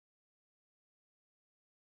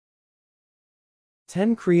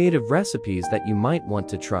10 creative recipes that you might want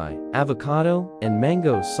to try. Avocado and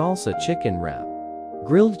mango salsa chicken wrap.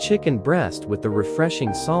 Grilled chicken breast with the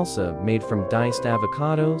refreshing salsa made from diced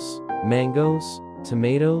avocados, mangoes,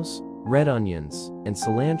 tomatoes, red onions, and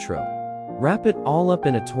cilantro. Wrap it all up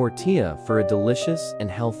in a tortilla for a delicious and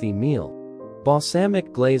healthy meal.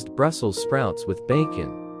 Balsamic glazed Brussels sprouts with bacon.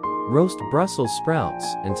 Roast Brussels sprouts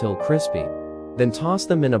until crispy. Then toss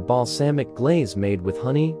them in a balsamic glaze made with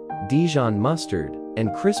honey, Dijon mustard,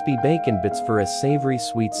 and crispy bacon bits for a savory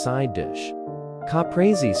sweet side dish.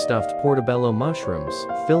 Caprese stuffed portobello mushrooms.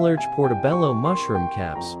 Fill large portobello mushroom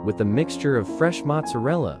caps with a mixture of fresh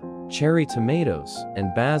mozzarella, cherry tomatoes,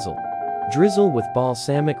 and basil. Drizzle with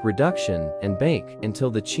balsamic reduction and bake until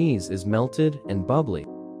the cheese is melted and bubbly.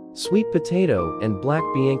 Sweet potato and black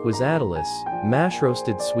bianquisatilis. Mash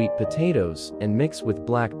roasted sweet potatoes and mix with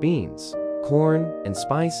black beans, corn, and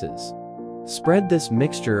spices. Spread this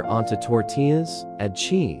mixture onto tortillas, add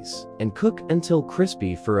cheese, and cook until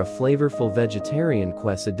crispy for a flavorful vegetarian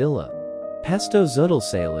quesadilla. Pesto zoodle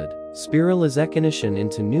salad. Spiralizeconition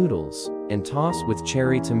into noodles and toss with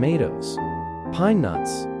cherry tomatoes, pine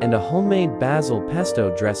nuts, and a homemade basil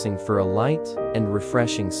pesto dressing for a light and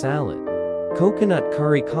refreshing salad. Coconut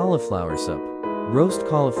curry cauliflower soup. Roast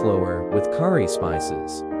cauliflower with curry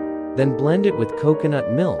spices. Then blend it with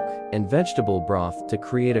coconut milk and vegetable broth to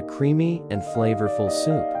create a creamy and flavorful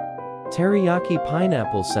soup. Teriyaki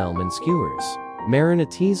pineapple salmon skewers.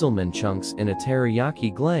 Marinate salmon chunks in a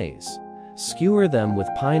teriyaki glaze. Skewer them with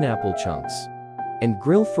pineapple chunks. And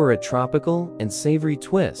grill for a tropical and savory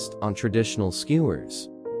twist on traditional skewers.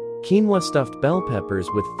 Quinoa stuffed bell peppers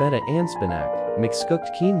with feta and spinach. Mix cooked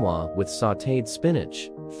quinoa with sautéed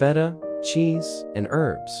spinach, feta, cheese, and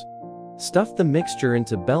herbs. Stuff the mixture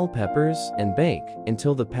into bell peppers and bake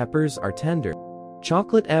until the peppers are tender.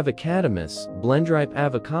 Chocolate avocadomus. Blend ripe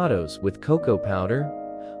avocados with cocoa powder,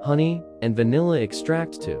 honey, and vanilla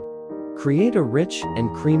extract to create a rich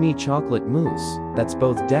and creamy chocolate mousse that's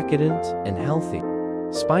both decadent and healthy.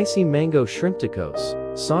 Spicy mango shrimp tacos.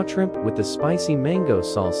 Sauté shrimp with the spicy mango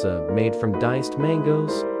salsa made from diced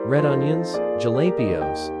mangoes, red onions,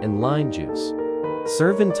 jalapenos, and lime juice.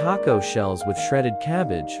 Serve in taco shells with shredded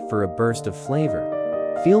cabbage for a burst of flavor.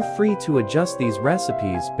 Feel free to adjust these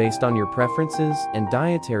recipes based on your preferences and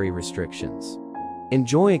dietary restrictions.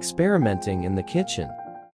 Enjoy experimenting in the kitchen.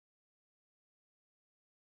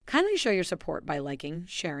 Kindly show your support by liking,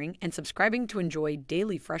 sharing, and subscribing to enjoy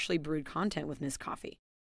daily freshly brewed content with Ms. Coffee.